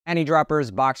Panty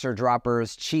droppers, boxer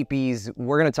droppers, cheapies.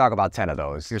 We're going to talk about 10 of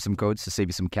those. Here's some codes to save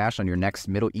you some cash on your next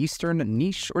Middle Eastern,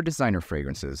 niche, or designer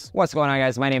fragrances. What's going on,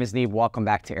 guys? My name is Neeb. Welcome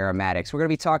back to AROMATIX. We're going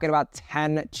to be talking about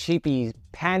 10 cheapie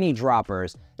panty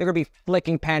droppers. They're going to be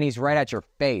flicking panties right at your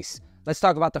face. Let's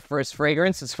talk about the first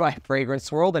fragrance. It's by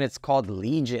Fragrance World, and it's called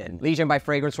Legion. Legion by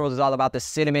Fragrance World is all about the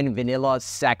cinnamon, vanilla,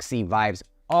 sexy vibes.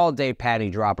 All-day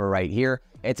panty dropper right here.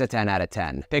 It's a 10 out of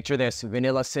 10. Picture this,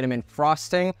 vanilla cinnamon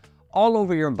frosting all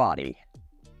over your body.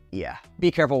 Yeah.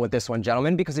 Be careful with this one,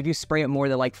 gentlemen, because if you spray it more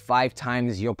than like 5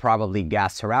 times, you'll probably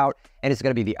gas her out, and it's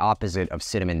going to be the opposite of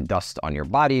cinnamon dust on your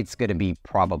body. It's going to be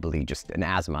probably just an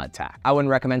asthma attack. I wouldn't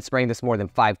recommend spraying this more than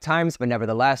 5 times, but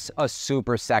nevertheless, a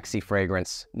super sexy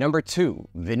fragrance. Number 2,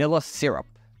 Vanilla Syrup.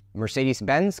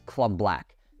 Mercedes-Benz Club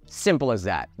Black. Simple as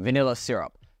that. Vanilla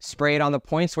syrup. Spray it on the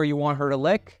points where you want her to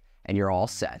lick, and you're all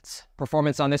set.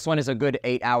 Performance on this one is a good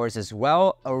 8 hours as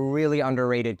well. A really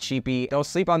underrated cheapie. Don't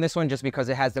sleep on this one just because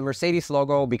it has the Mercedes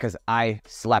logo, because I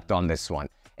slept on this one.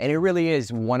 And it really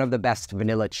is one of the best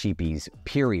vanilla cheapies,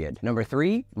 period. Number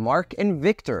 3, Marc and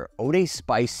Victor Eau de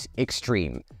Spice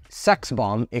Extreme. Sex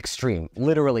Bomb Extreme,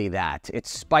 literally that.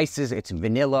 It's spices, it's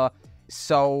vanilla.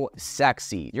 So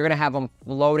sexy. You're gonna have them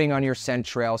floating on your scent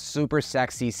trail. Super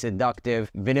sexy,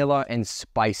 seductive, vanilla and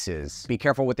spices. Be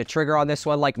careful with the trigger on this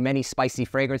one. Like many spicy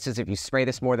fragrances, if you spray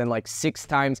this more than like 6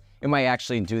 times, it might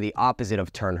actually do the opposite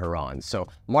of turn her on. So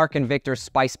Marc and Victor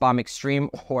Spice Bomb Extreme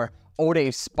or Eau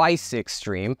de Spice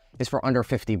Extreme is for under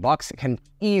 50 bucks. It can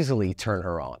easily turn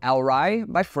her on. Raiee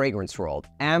by Fragrance World.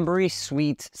 Ambery,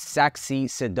 sweet, sexy,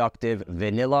 seductive,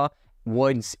 vanilla,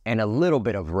 woods, and a little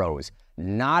bit of rose.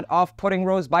 Not off-putting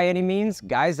rose by any means.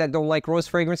 Guys that don't like rose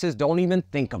fragrances, don't even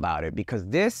think about it, because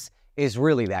this is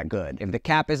really that good. If the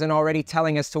cap isn't already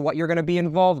telling us to what you're gonna be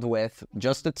involved with,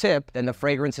 just a tip, then the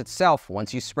fragrance itself,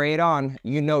 once you spray it on,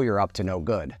 you know you're up to no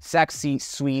good. Sexy,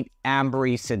 sweet,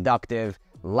 ambery, seductive,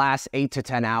 lasts 8 to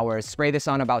 10 hours. Spray this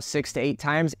on about 6 to 8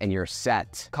 times and you're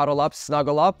set. Cuddle up,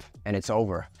 snuggle up, and it's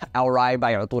over. Raiee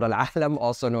by Al,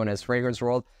 also known as Fragrance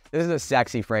World. This is a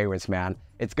sexy fragrance, man.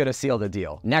 It's gonna seal the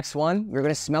deal. Next one, you're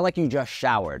gonna smell like you just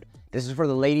showered. This is for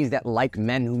the ladies that like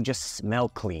men who just smell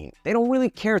clean. They don't really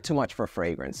care too much for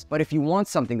fragrance, but if you want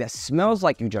something that smells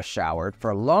like you just showered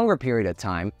for a longer period of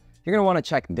time, you're gonna wanna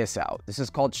check this out. This is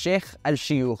called Sheikh Al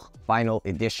Shuyookh Final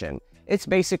Edition. It's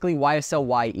basically YSL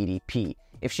EDP.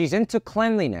 If she's into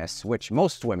cleanliness, which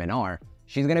most women are,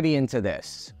 she's gonna be into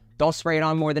this. Don't spray it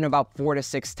on more than about 4 to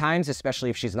 6 times, especially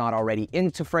if she's not already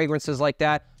into fragrances like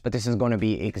that, but this is gonna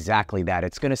be exactly that.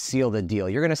 It's gonna seal the deal.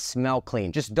 You're gonna smell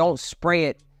clean. Just don't spray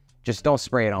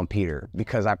it on Peter,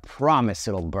 because I promise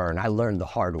it'll burn. I learned the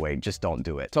hard way, just don't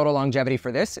do it. Total longevity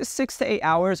for this is 6 to 8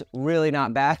 hours, really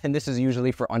not bad, and this is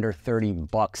usually for under 30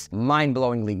 bucks.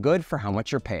 Mind-blowingly good for how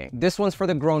much you're paying. This one's for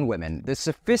the grown women, the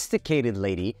sophisticated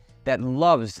lady that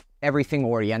loves everything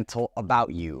oriental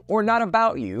about you, or not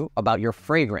about you, about your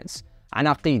fragrance.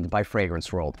 Anaqeed by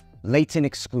Fragrance World. Latent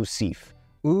exclusive.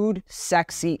 Oud,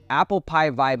 sexy, apple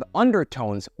pie vibe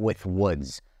undertones with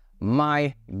woods.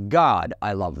 My God,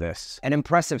 I love this. An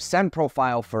impressive scent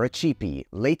profile for a cheapie.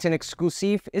 Latent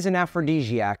exclusive is an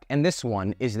aphrodisiac, and this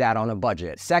one is that on a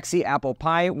budget. Sexy apple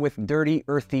pie with dirty,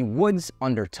 earthy woods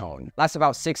undertone. Lasts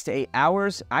about 6 to 8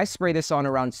 hours. I spray this on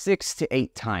around 6 to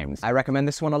 8 times. I recommend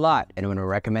this one a lot, and I'm gonna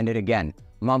recommend it again.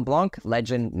 Mont Blanc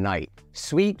Legend Night.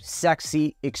 Sweet,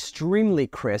 sexy, extremely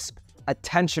crisp,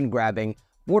 attention-grabbing,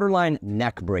 borderline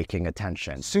neck-breaking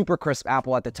attention. Super crisp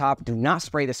apple at the top. Do not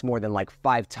spray this more than like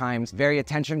 5 times. Very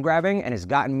attention-grabbing and has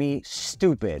gotten me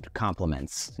stupid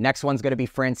compliments. Next one's gonna be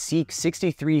Francique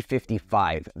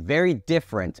 6355. Very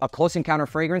different. A close encounter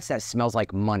fragrance that smells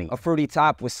like money. A fruity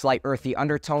top with slight earthy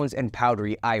undertones and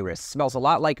powdery iris. Smells a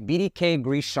lot like BDK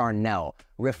Gris Charnel.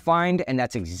 Refined, and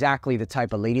that's exactly the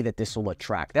type of lady that this will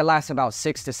attract. That lasts about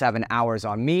 6 to 7 hours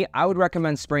on me. I would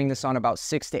recommend spraying this on about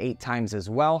 6 to 8 times as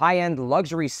well. High-end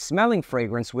luxury smelling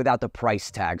fragrance without the price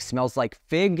tag. Smells like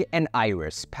fig and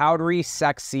iris. Powdery,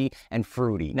 sexy, and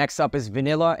fruity. Next up is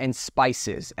vanilla and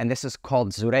spices, and this is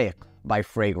called Zuraique by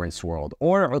Fragrance World,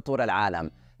 or Al.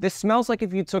 This smells like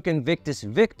if you took Invictus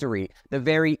Victory, the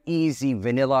very easy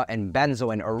vanilla and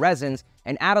benzoin or resins,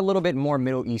 and add a little bit more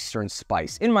Middle Eastern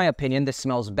spice. In my opinion, this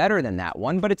smells better than that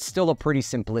one, but it's still a pretty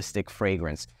simplistic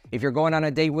fragrance. If you're going on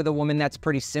a date with a woman that's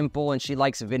pretty simple and she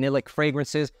likes vanillic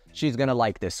fragrances, she's gonna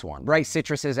like this one. Bright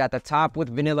citruses at the top with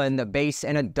vanilla in the base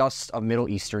and a dust of Middle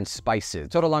Eastern spices.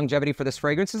 Total longevity for this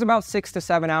fragrance is about 6 to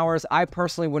 7 hours. I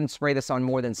personally wouldn't spray this on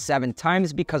more than 7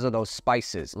 times because of those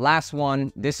spices. Last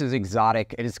one, this is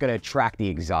exotic. It is gonna attract the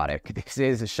exotic. This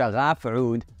is Shagaf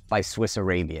Oud by Swiss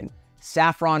Arabian.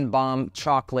 Saffron Bomb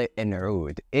Chocolate and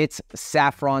Oud. It's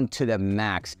saffron to the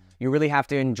max. You really have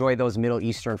to enjoy those Middle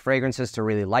Eastern fragrances to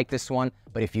really like this one.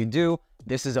 But if you do,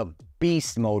 this is a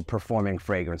beast mode performing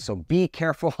fragrance. So be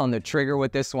careful on the trigger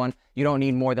with this one. You don't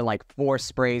need more than like 4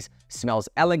 sprays. Smells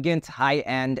elegant,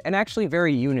 high-end, and actually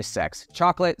very unisex.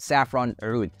 Chocolate, saffron,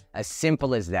 oud. As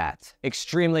simple as that.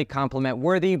 Extremely compliment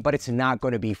worthy, but it's not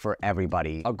going to be for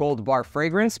everybody. A gold bar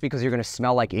fragrance because you're going to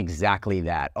smell like exactly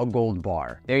that. A gold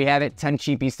bar. There you have it, 10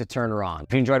 cheapies to turn her on.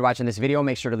 If you enjoyed watching this video,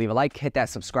 make sure to leave a like, hit that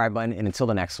subscribe button, and until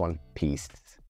the next one, peace.